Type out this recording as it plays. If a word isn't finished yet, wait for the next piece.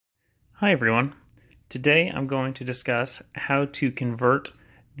Hi everyone. Today I'm going to discuss how to convert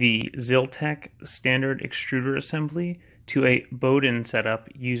the ZYLtech standard extruder assembly to a Bowden setup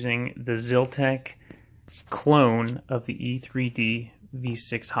using the ZYLtech clone of the E3D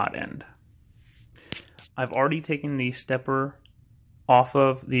V6 hot end. I've already taken the stepper off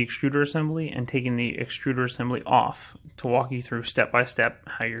of the extruder assembly and taken the extruder assembly off to walk you through step by step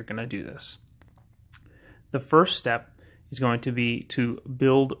how you're going to do this. The first step is going to be to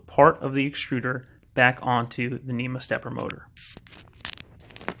build part of the extruder back onto the NEMA stepper motor.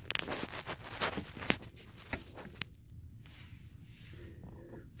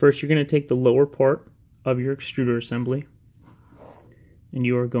 First, you're going to take the lower part of your extruder assembly and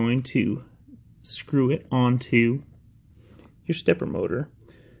you are going to screw it onto your stepper motor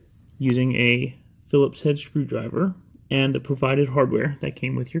using a Phillips head screwdriver and the provided hardware that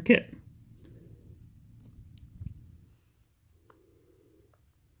came with your kit.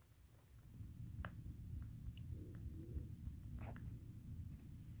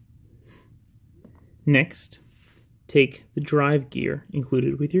 Next, take the drive gear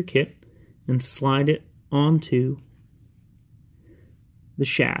included with your kit and slide it onto the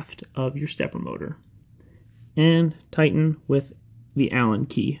shaft of your stepper motor and tighten with the Allen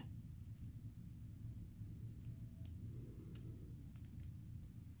key.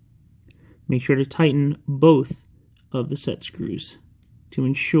 Make sure to tighten both of the set screws to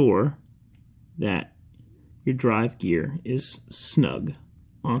ensure that your drive gear is snug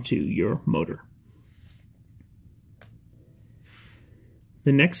onto your motor.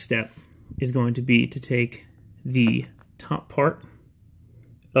 The next step is going to be to take the top part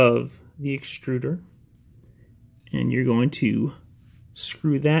of the extruder and you're going to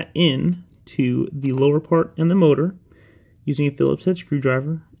screw that in to the lower part and the motor using a Phillips head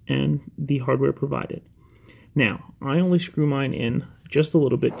screwdriver and the hardware provided. Now, I only screw mine in just a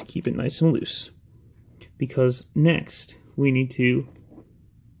little bit to keep it nice and loose because next we need to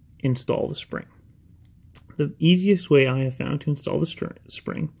install the spring. The easiest way I have found to install the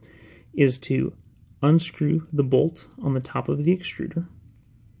spring is to unscrew the bolt on the top of the extruder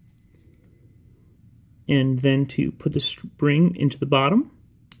and then to put the spring into the bottom.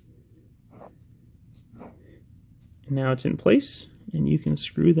 And now it's in place and you can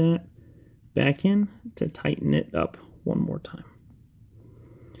screw that back in to tighten it up one more time.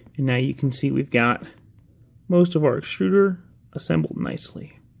 And now you can see we've got most of our extruder assembled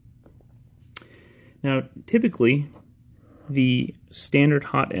nicely. Now, typically, the standard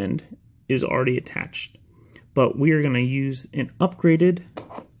hot end is already attached, but we are going to use an upgraded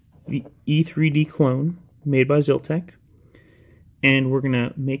E3D clone made by ZYLtech, and we're going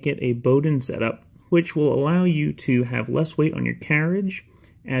to make it a Bowden setup, which will allow you to have less weight on your carriage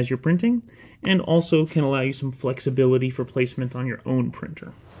as you're printing, and also can allow you some flexibility for placement on your own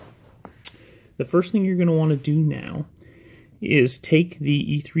printer. The first thing you're going to want to do now is take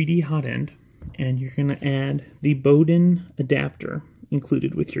the E3D hot end, and you're going to add the Bowden adapter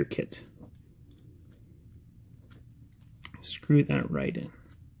included with your kit. Screw that right in.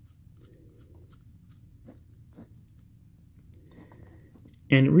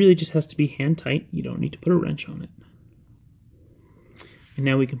 And it really just has to be hand tight. You don't need to put a wrench on it. And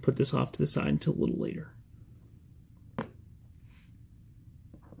now we can put this off to the side until a little later.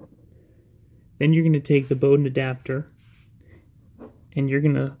 Then you're going to take the Bowden adapter and you're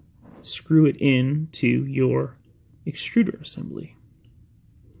going to screw it in to your extruder assembly.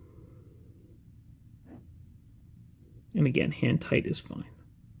 And again, hand tight is fine.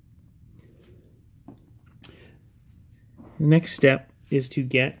 The next step is to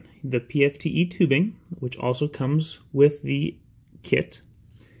get the PFTE tubing, which also comes with the kit,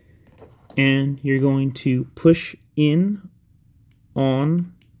 and you're going to push in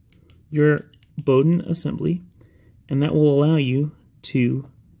on your Bowden assembly, and that will allow you to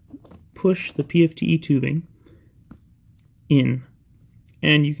push the PFTE tubing in,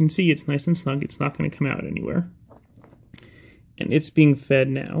 and you can see it's nice and snug. It's not going to come out anywhere, and it's being fed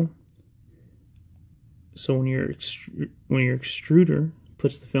now. So when your extruder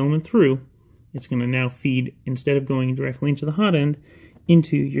puts the filament through, it's going to now feed, instead of going directly into the hot end,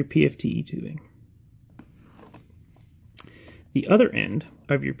 into your PFTE tubing. The other end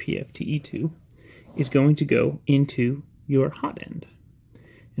of your PFTE tube is going to go into your hot end,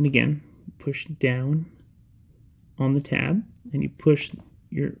 and again, push down on the tab and you push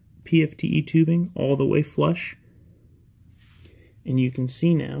your PFTE tubing all the way flush, and you can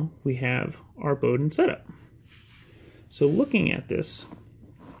see now we have our Bowden setup. So looking at this,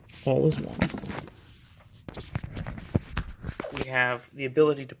 all is one. We have the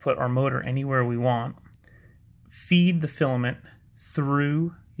ability to put our motor anywhere we want, feed the filament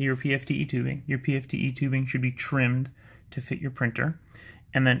through your PFTE tubing. Your PFTE tubing should be trimmed to fit your printer,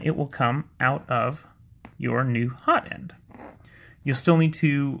 and then it will come out of your new hot end. You'll still need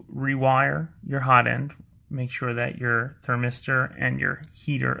to rewire your hot end. Make sure that your thermistor and your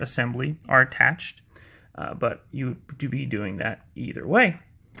heater assembly are attached, but you do be doing that either way.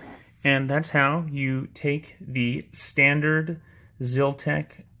 And that's how you take the standard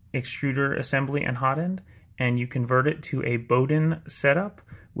ZYLtech extruder assembly and hot end, and you convert it to a Bowden setup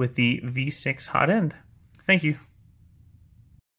with the V6 hot end. Thank you.